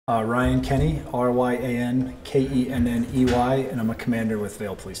Ryan Kenney, R-Y-A-N-K-E-N-N-E-Y, and I'm a commander with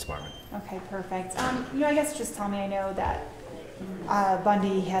Vail Police Department. Okay, perfect. I guess just tell me, I know that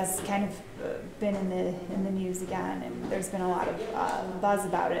Bundy has kind of been in the news again, and there's been a lot of buzz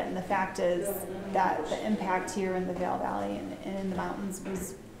about it, and the fact is that the impact here in the Vail Valley and in the mountains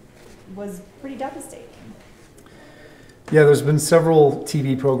was pretty devastating. Yeah, there's been several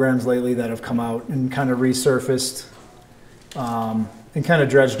TV programs lately that have come out and kind of resurfaced and kind of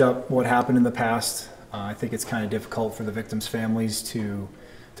dredged up what happened in the past. I think it's kind of difficult for the victims' families to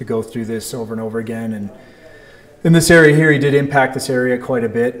go through this over and over again. And in this area here, he did impact this area quite a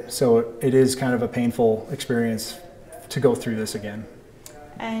bit, so it is kind of a painful experience to go through this again.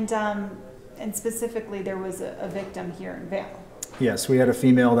 And specifically, there was a victim here in Vail. Yes, we had a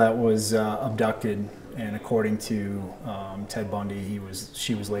female that was abducted, and according to Ted Bundy,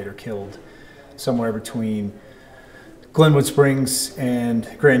 she was later killed somewhere between Glenwood Springs and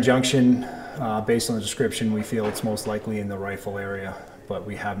Grand Junction. Based on the description, we feel it's most likely in the Rifle area, but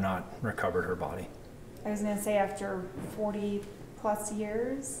we have not recovered her body. I was going to say, after 40 plus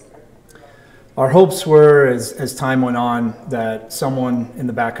years? Our hopes were, as time went on, that someone in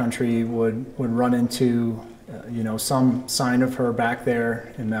the backcountry would run into some sign of her back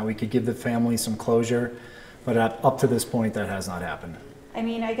there, and that we could give the family some closure. But up to this point, that has not happened. I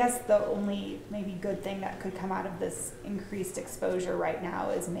mean, I guess the only maybe good thing that could come out of this increased exposure right now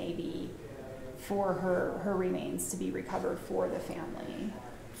is maybe for her remains to be recovered for the family.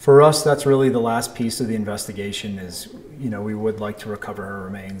 For us, that's really the last piece of the investigation is, we would like to recover her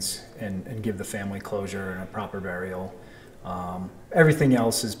remains and give the family closure and a proper burial. Everything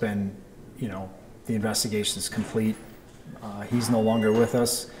else has been, the investigation is complete. He's no longer with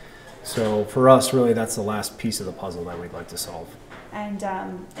us. So for us, really, that's the last piece of the puzzle that we'd like to solve.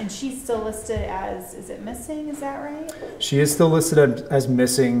 And she's still listed as, is it missing, is that right? She is still listed as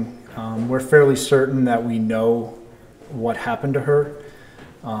missing. We're fairly certain that we know what happened to her.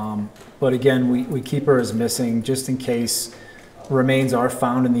 But again, we keep her as missing just in case remains are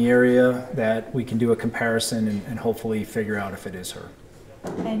found in the area, that we can do a comparison and hopefully figure out if it is her.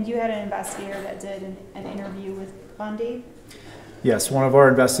 And you had an investigator that did an interview with Bundy? Yes, one of our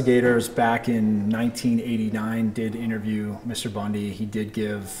investigators back in 1989 did interview Mr. Bundy. He did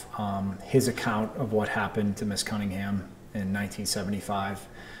give his account of what happened to Miss Cunningham in 1975.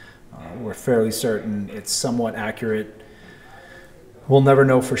 We're fairly certain it's somewhat accurate. We'll never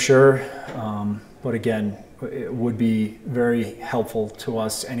know for sure, but again, it would be very helpful to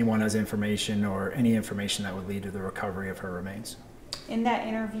us, anyone has information or any information that would lead to the recovery of her remains. In that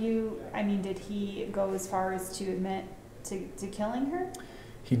interview, I mean, did he go as far as to admit to killing her?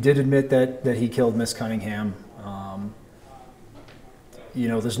 He did admit that he killed Miss Cunningham.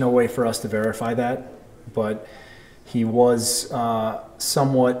 There's no way for us to verify that, but he was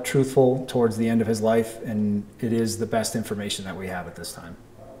somewhat truthful towards the end of his life, and it is the best information that we have at this time.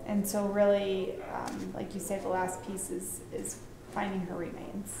 And so really, like you say, the last piece is finding her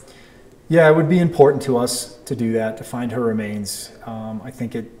remains. Yeah, it would be important to us to do that, to find her remains. I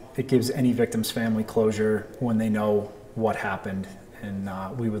think it gives any victim's family closure when they know what happened, and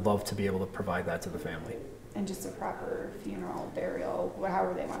we would love to be able to provide that to the family. And just a proper funeral, burial,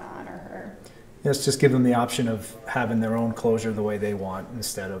 however they want to honor her. Yes, just give them the option of having their own closure the way they want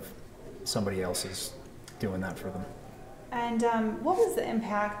instead of somebody else's doing that for them. And what was the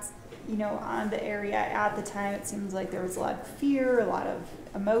impact, on the area at the time? It seems like there was a lot of fear, a lot of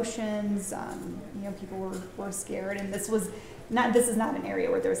emotions. People were scared, and this is not an area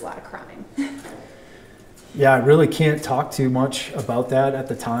where there was a lot of crime. Yeah, I really can't talk too much about that at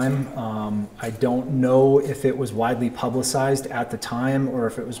the time. I don't know if it was widely publicized at the time or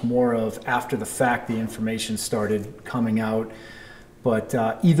if it was more of after the fact the information started coming out. But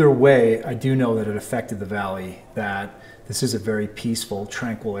either way, I do know that it affected the valley, that this is a very peaceful,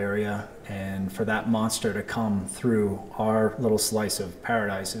 tranquil area, and for that monster to come through our little slice of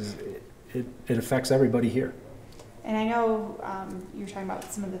paradise, it affects everybody here. And I know you're talking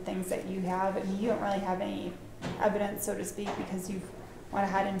about some of the things that you have. I mean, you don't really have any evidence, so to speak, because you've went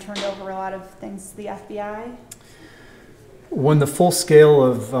ahead and turned over a lot of things to the FBI. When the full scale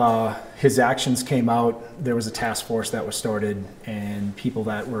of his actions came out, there was a task force that was started, and people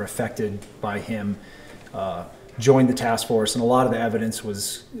that were affected by him joined the task force, and a lot of the evidence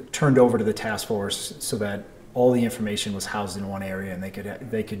was turned over to the task force so that all the information was housed in one area, and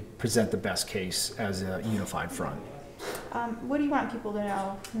they could present the best case as a unified front. What do you want people to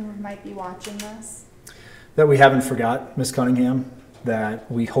know who might be watching this? That we haven't forgot Miss Cunningham,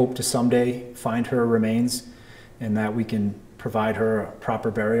 that we hope to someday find her remains, and that we can provide her a proper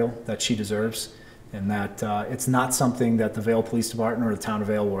burial that she deserves, and that it's not something that the Vail Police Department or the town of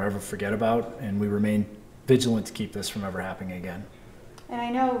Vail will ever forget about, and we remain vigilant to keep this from ever happening again. And I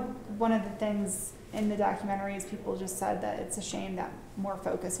know one of the things in the documentary is people just said that it's a shame that more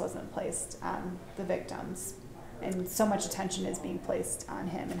focus wasn't placed on the victims, and so much attention is being placed on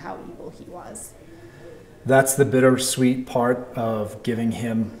him and how evil he was. That's the bittersweet part of giving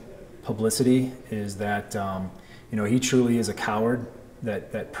him publicity, is that he truly is a coward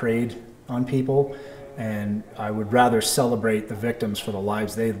that preyed on people, and I would rather celebrate the victims for the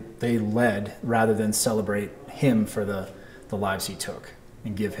lives they led rather than celebrate him for the lives he took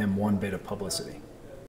and give him one bit of publicity.